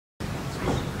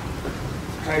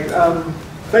Okay,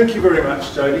 thank you very much,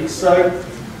 Jodie. So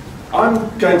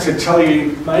I'm going to tell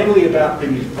you mainly about the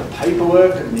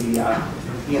paperwork and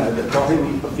the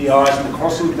dotting of the I's and the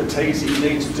crossing of the T's that you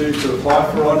need to do to apply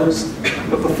for honours.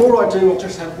 But before I do, I'll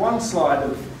just have one slide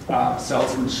of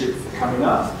salesmanship coming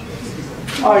up.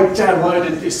 I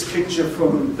downloaded this picture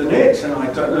from the net, and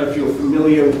I don't know if you're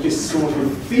familiar with this sort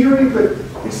of theory, but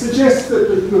it suggests that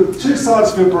the two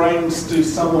sides of your brains do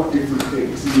somewhat different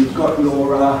things. And you've got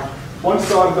your one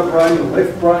side of the brain, the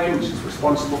left brain, which is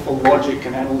responsible for logic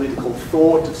and analytical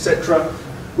thought, etc.,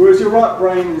 whereas your right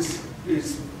brain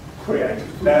is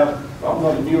creative. Now, I'm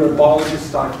not a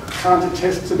neurobiologist, I can't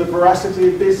attest to the veracity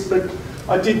of this, but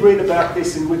I did read about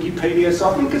this in Wikipedia, so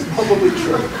I think it's probably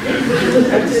true.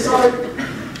 And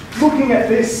so, looking at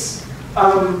this,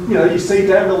 you see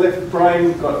down the left brain,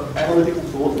 you've got analytical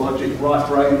thought, logic, right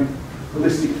brain,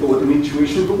 holistic thought and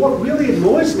intuition. But what really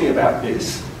annoys me about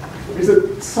this is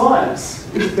that science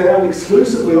is down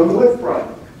exclusively on the left brain.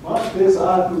 Right? There's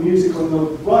art and music on the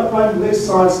right brain, and there's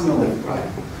science on the left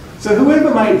brain. So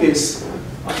whoever made this,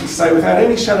 I can say without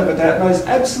any shadow of a doubt, knows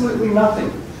absolutely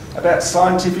nothing about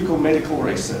scientific or medical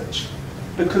research.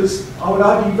 Because I would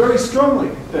argue very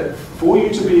strongly that for you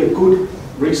to be a good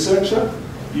researcher,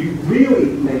 you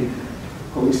really need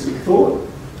holistic thought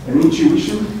and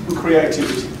intuition and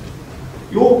creativity.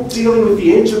 You're dealing with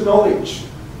the edge of knowledge,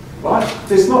 right?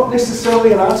 There's not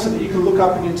necessarily an answer that you can look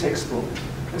up in your textbook.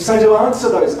 And so to answer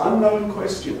those unknown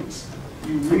questions,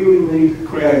 you really need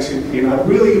creativity. And I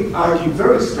really argue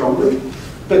very strongly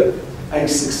that a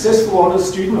successful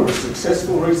honours student or a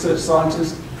successful research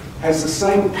scientist has the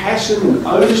same passion and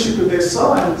ownership of their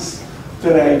science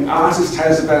that an artist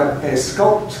has about their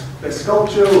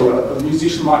sculpture, or a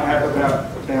musician might have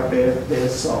about their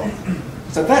song.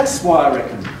 So that's why I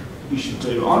reckon you should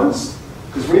do honours,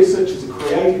 because research is a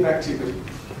creative activity.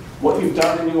 What you've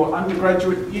done in your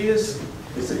undergraduate years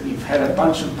is that you've had a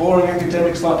bunch of boring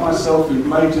academics like myself who've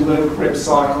made you learn Krebs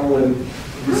cycle and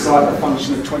recite the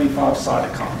function of 25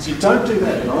 cytokines. You don't do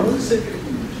that in honours.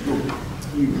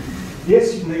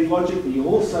 Yes, you need logic, but you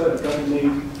also are going to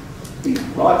need the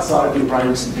right side of your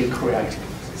brains and be creative.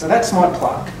 So that's my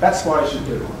plug. That's why I should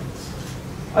do honours.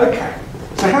 Okay,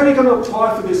 so how are you going to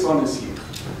apply for this honours year?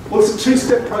 Well, it's a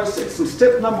two-step process, and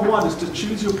step number one is to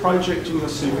choose your project and your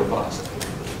supervisor.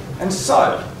 And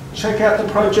so, check out the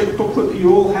project booklet that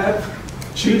you all have,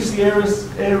 choose the areas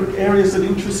that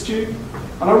interest you,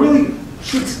 and I really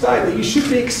should state that you should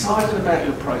be excited about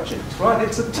your project, right?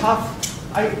 It's a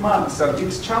tough 8 months, so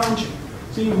it's challenging.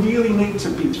 So you really need to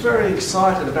be very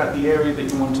excited about the area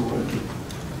that you want to work in.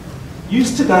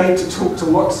 Use today to talk to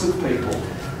lots of people.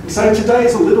 And so today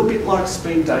is a little bit like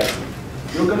speed dating.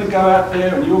 You're going to go out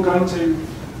there and you're going to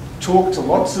talk to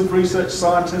lots of research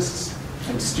scientists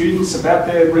and students about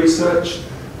their research,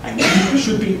 and you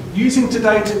should be using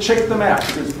today to check them out,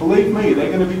 because believe me,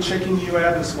 they're going to be checking you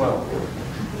out as well.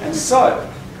 And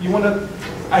so, you want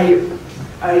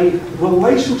a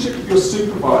relationship with your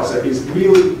supervisor is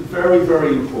really very,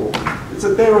 very important. It's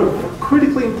that they're a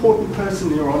critically important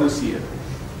person in your honours year.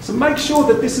 So make sure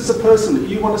that this is a person that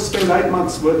you want to spend 8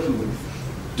 months working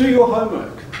with. Do your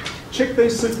homework. Check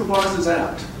these supervisors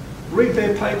out. Read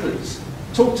their papers.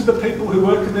 Talk to the people who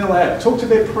work in their lab. Talk to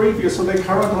their previous or their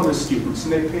current honours students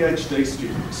and their PhD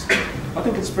students. I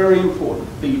think it's very important.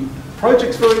 The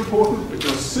project's very important, but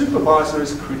your supervisor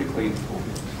is critically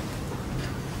important.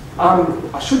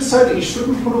 I should say that you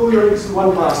shouldn't put all your eggs in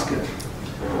one basket.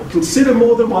 Consider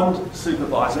more than one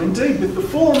supervisor. Indeed, with the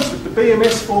forms, with the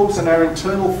BMS forms and our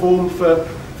internal form for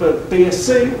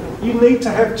BSc, you need to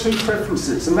have two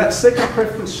preferences, and that second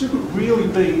preference shouldn't really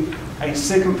be a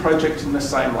second project in the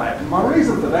same lab. And my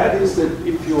reason for that is that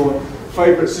if your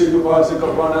favourite supervisor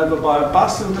got run over by a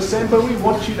bus in December, we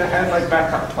want you to have a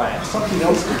backup plan, something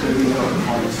else to do in your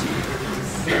honours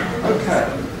year.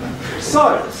 Okay,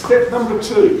 so step number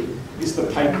 2 is the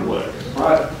paperwork,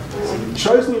 right? So you've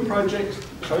chosen your project,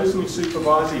 chosen your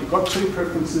supervisor, you've got two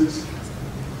preferences.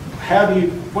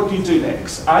 What do you do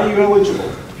next? Are you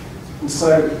eligible? And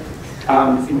so,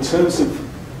 in terms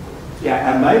of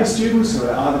our main students who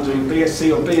are either doing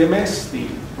BSc or BMS, the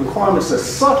requirements are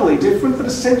subtly different, but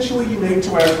essentially you need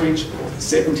to average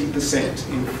 70%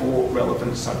 in 4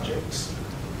 relevant subjects.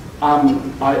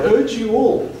 I urge you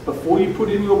all, before you put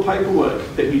in your paperwork,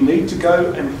 that you need to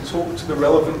go and talk to the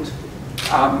relevant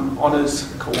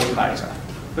honours coordinator,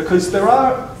 because there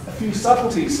are a few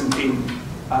subtleties in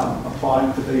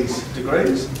applying for these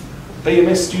degrees.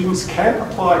 BMS students can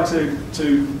apply to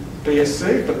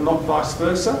BSc, but not vice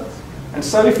versa. And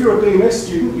so if you're a BMS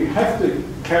student, you have to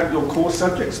count your core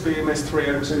subjects, BMS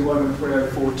 3021 and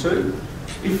 3042.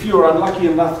 If you're unlucky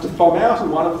enough to bomb out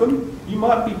in one of them, you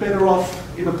might be better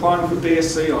off in applying for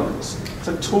BSc honours.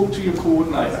 So talk to your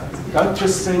coordinator. Don't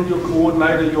just send your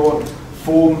coordinator your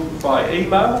form by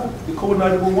email. The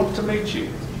coordinator will want to meet you.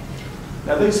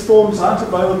 Now these forms aren't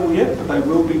available yet, but they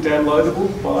will be downloadable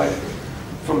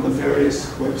from the various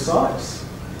websites.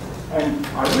 And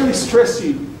I really stress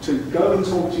you to go and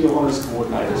talk to your honours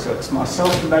coordinator. So it's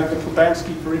myself and Dr.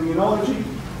 Klebansky for immunology,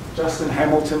 Justin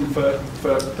Hamilton for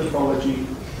pathology,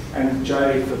 and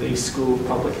Jay for the School of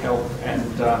Public Health and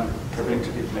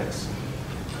Preventative Medicine.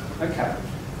 Okay,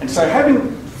 and so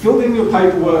having filled in your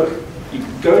paperwork, you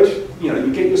go to,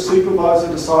 you get your supervisor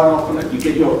to sign off on it, you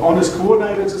get your honours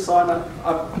coordinator to sign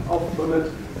off on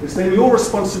it. It's then your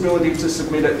responsibility to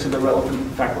submit it to the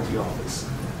relevant faculty office.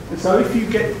 And so if you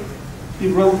get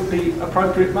the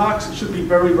appropriate marks, it should be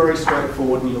very, very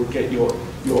straightforward, and you'll get your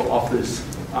offers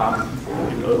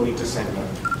in early December.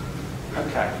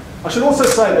 Okay. I should also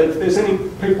say that if there's any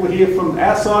people here from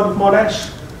outside of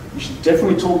Monash, you should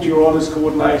definitely talk to your honours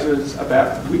coordinators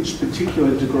about which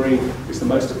particular degree is the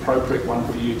most appropriate one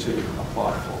for you to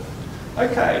apply for.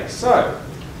 Okay, so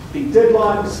the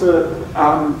deadlines for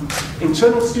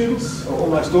internal students are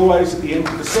almost always at the end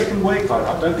of the second week.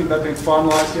 I don't think they've been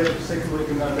finalised yet, the second week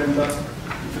of November.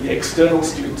 For the external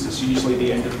students, it's usually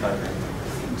the end of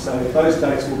November. And so those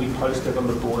dates will be posted on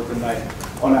the board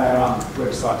on our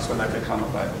websites when they become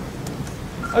available.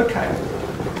 Okay,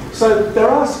 so there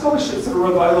are scholarships that are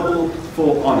available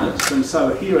for honours, and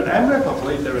so here at AMREP I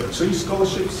believe there are 2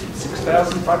 scholarships,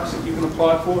 $6,000 that you can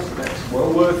apply for, so that's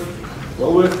well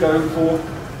worth going for.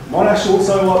 Monash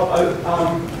also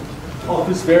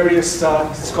offers various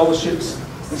scholarships,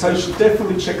 and so you should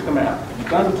definitely check them out. If you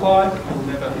don't apply, you'll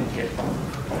never get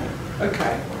one.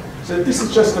 Okay, so this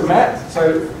is just a map,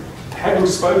 so having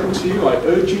spoken to you, I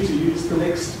urge you to use the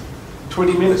next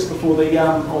 20 minutes before the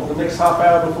next half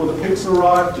hour before the pizza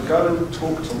arrive to go and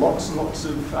talk to lots and lots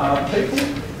of people.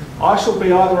 I shall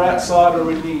be either outside or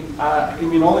in the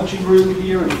immunology room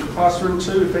here in classroom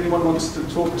 2 if anyone wants to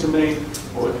talk to me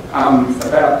or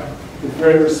about the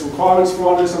various requirements for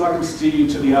honours, and I can steer you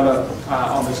to the other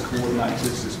honours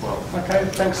coordinators as well. Okay,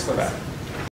 thanks for that.